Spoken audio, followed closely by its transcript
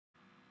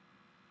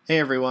Hey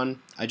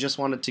everyone, I just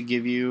wanted to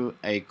give you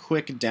a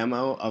quick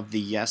demo of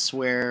the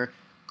Yesware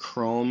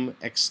Chrome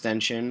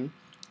extension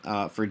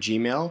for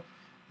Gmail.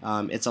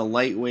 It's a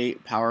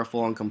lightweight,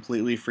 powerful, and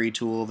completely free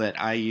tool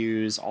that I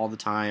use all the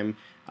time.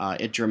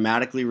 It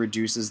dramatically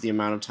reduces the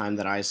amount of time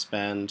that I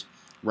spend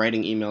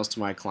writing emails to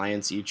my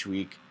clients each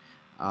week.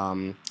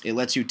 It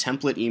lets you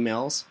template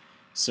emails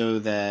so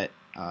that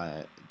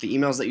the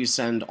emails that you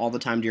send all the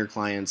time to your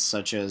clients,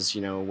 such as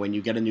when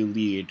you get a new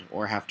lead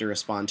or have to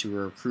respond to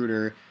a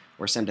recruiter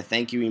or send a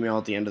thank you email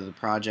at the end of the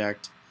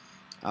project,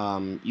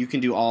 you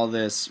can do all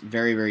this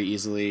very, very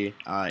easily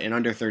in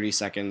under 30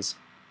 seconds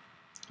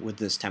with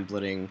this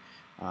templating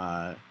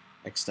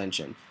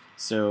extension.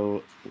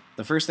 So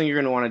the first thing you're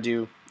going to want to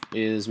do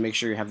is make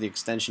sure you have the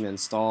extension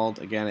installed.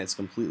 Again, it's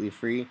completely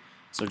free,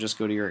 so just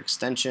go to your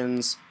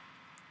extensions.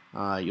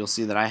 You'll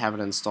see that I have it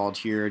installed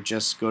here.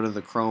 Just go to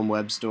the Chrome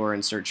Web Store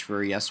and search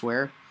for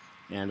Yesware,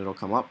 and it'll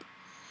come up.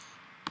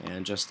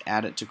 And just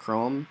add it to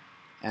Chrome,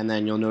 and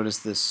then you'll notice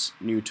this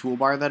new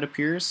toolbar that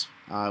appears,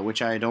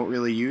 which I don't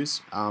really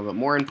use. But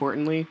more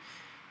importantly,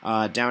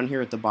 down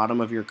here at the bottom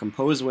of your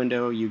Compose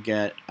window, you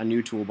get a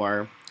new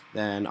toolbar.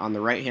 Then on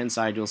the right-hand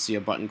side, you'll see a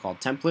button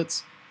called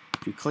Templates.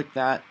 If you click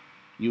that,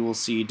 you will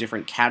see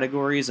different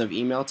categories of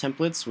email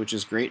templates, which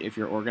is great if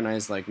you're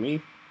organized like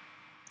me.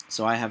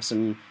 So I have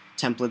some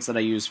templates that I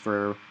use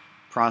for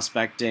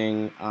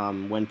prospecting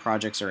when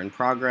projects are in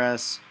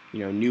progress,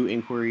 new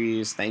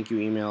inquiries, thank you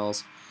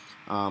emails.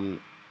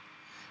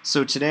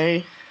 So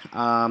today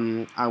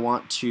I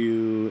want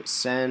to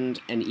send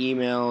an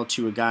email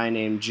to a guy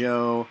named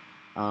Joe.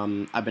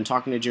 I've been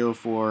talking to Joe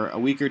for a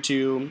week or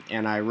two,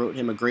 and I wrote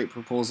him a great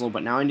proposal,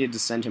 but now I need to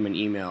send him an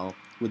email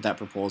with that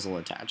proposal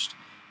attached.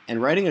 And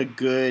writing a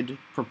good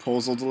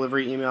proposal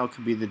delivery email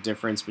could be the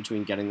difference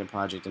between getting the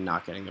project and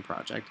not getting the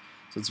project.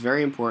 So it's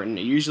very important.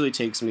 It usually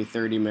takes me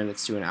 30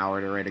 minutes to an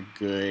hour to write a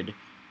good,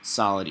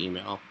 solid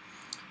email.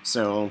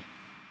 So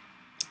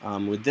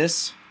with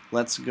this,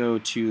 let's go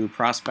to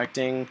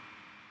prospecting,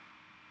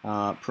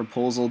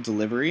 proposal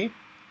delivery,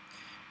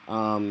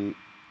 and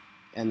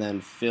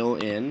then fill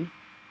in,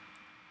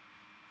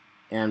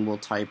 and we'll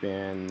type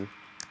in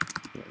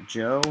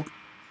Joe.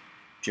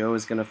 Joe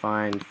is going to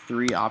find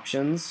 3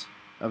 options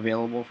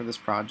available for this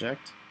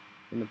project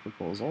in the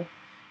proposal.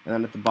 And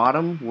then at the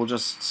bottom, we'll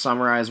just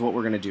summarize what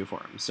we're going to do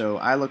for him. So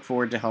I look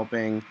forward to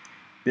helping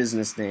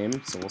business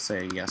name, so we'll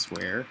say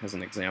Yesware as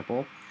an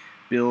example,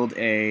 build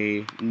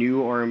a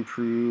new or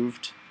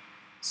improved,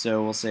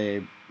 so we'll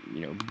say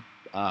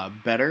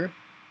better,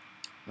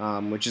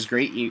 which is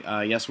great.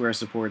 Yesware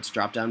supports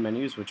drop-down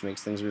menus, which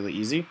makes things really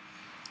easy.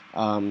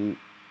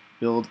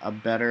 Build a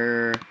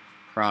better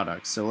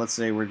product. So let's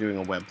say we're doing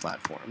a web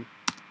platform.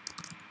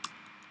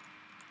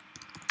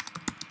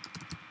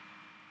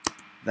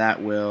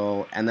 That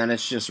will, and then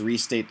it's just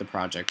restate the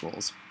project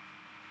goals.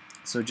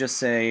 So just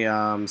say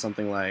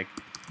something like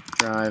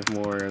drive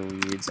more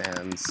leads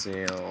and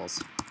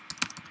sales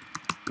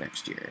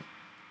next year,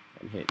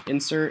 and hit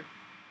insert,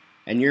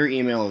 and your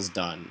email is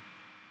done.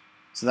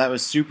 So that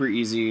was super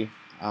easy,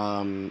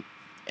 and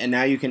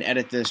now you can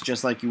edit this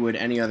just like you would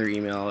any other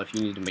email. If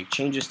you need to make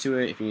changes to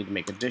it, if you need to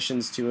make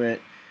additions to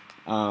it,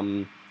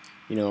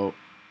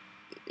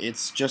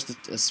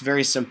 it's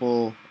very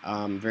simple,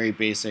 very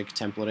basic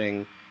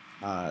templating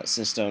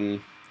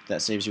system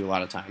that saves you a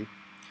lot of time.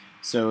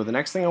 So the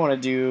next thing I want to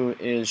do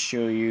is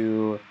show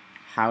you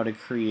how to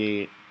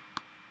create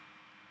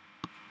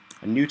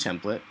a new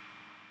template.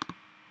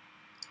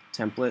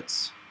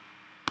 Templates,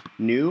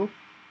 new.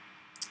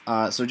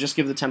 So just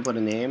give the template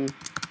a name.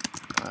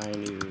 My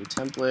new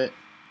template.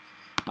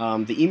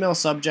 The email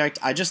subject,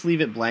 I just leave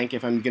it blank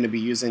if I'm going to be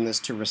using this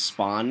to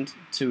respond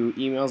to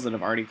emails that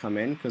have already come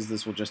in, because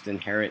this will just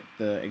inherit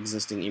the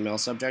existing email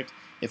subject.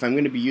 If I'm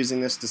going to be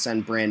using this to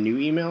send brand new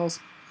emails,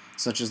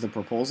 such as the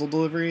proposal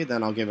delivery,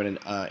 then I'll give it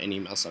an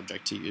email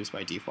subject to use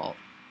by default.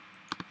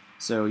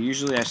 So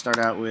usually I start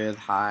out with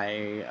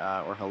hi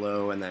or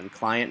hello and then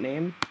client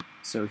name.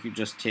 So if you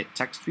just hit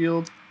text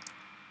field,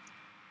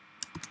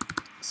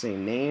 say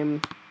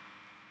name,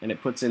 and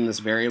it puts in this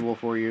variable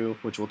for you,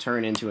 which will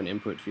turn into an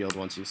input field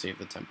once you save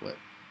the template.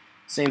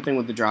 Same thing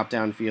with the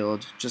drop-down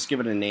field. Just give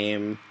it a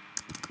name,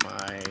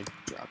 my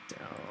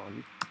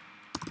drop-down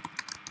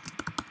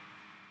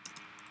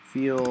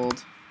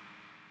field.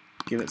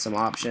 Give it some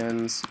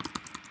options.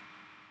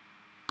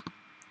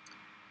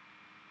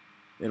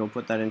 It'll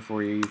put that in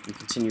for you. You can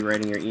continue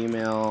writing your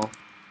email.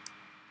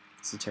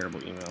 It's a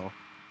terrible email.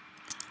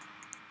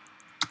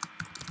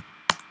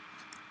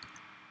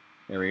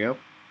 There we go.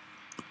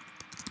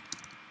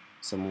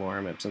 Some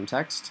lorem ipsum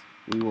text.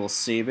 We will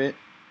save it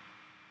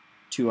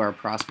to our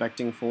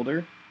prospecting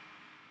folder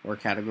or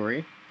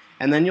category.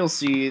 And then you'll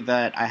see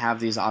that I have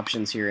these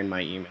options here in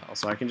my email.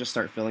 So I can just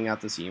start filling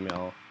out this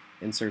email,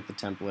 insert the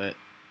template.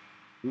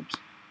 Oops,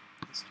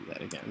 let's do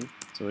that again.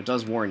 So it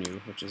does warn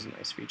you, which is a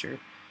nice feature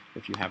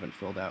if you haven't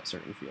filled out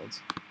certain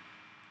fields.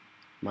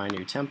 My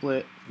new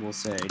template, we'll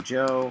say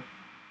Joe.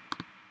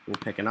 We'll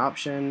pick an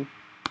option.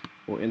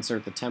 We'll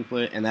insert the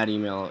template, and that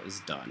email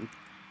is done.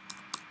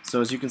 So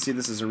as you can see,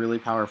 this is a really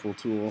powerful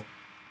tool.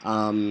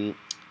 The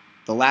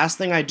last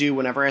thing I do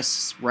whenever I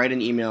write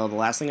an email, the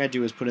last thing I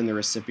do is put in the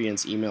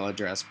recipient's email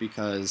address,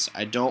 because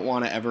I don't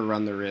want to ever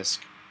run the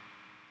risk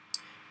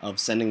of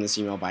sending this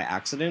email by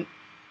accident.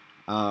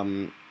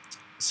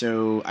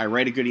 So I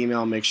write a good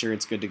email, make sure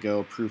it's good to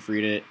go,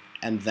 proofread it,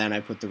 and then I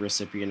put the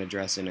recipient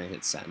address in and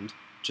hit send,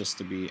 just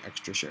to be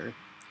extra sure.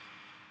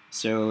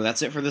 So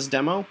that's it for this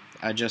demo.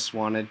 I just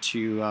wanted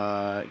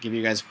to give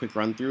you guys a quick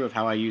run through of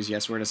how I use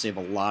Yesware to save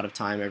a lot of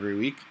time every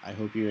week. I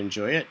hope you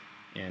enjoy it,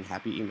 and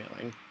happy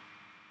emailing.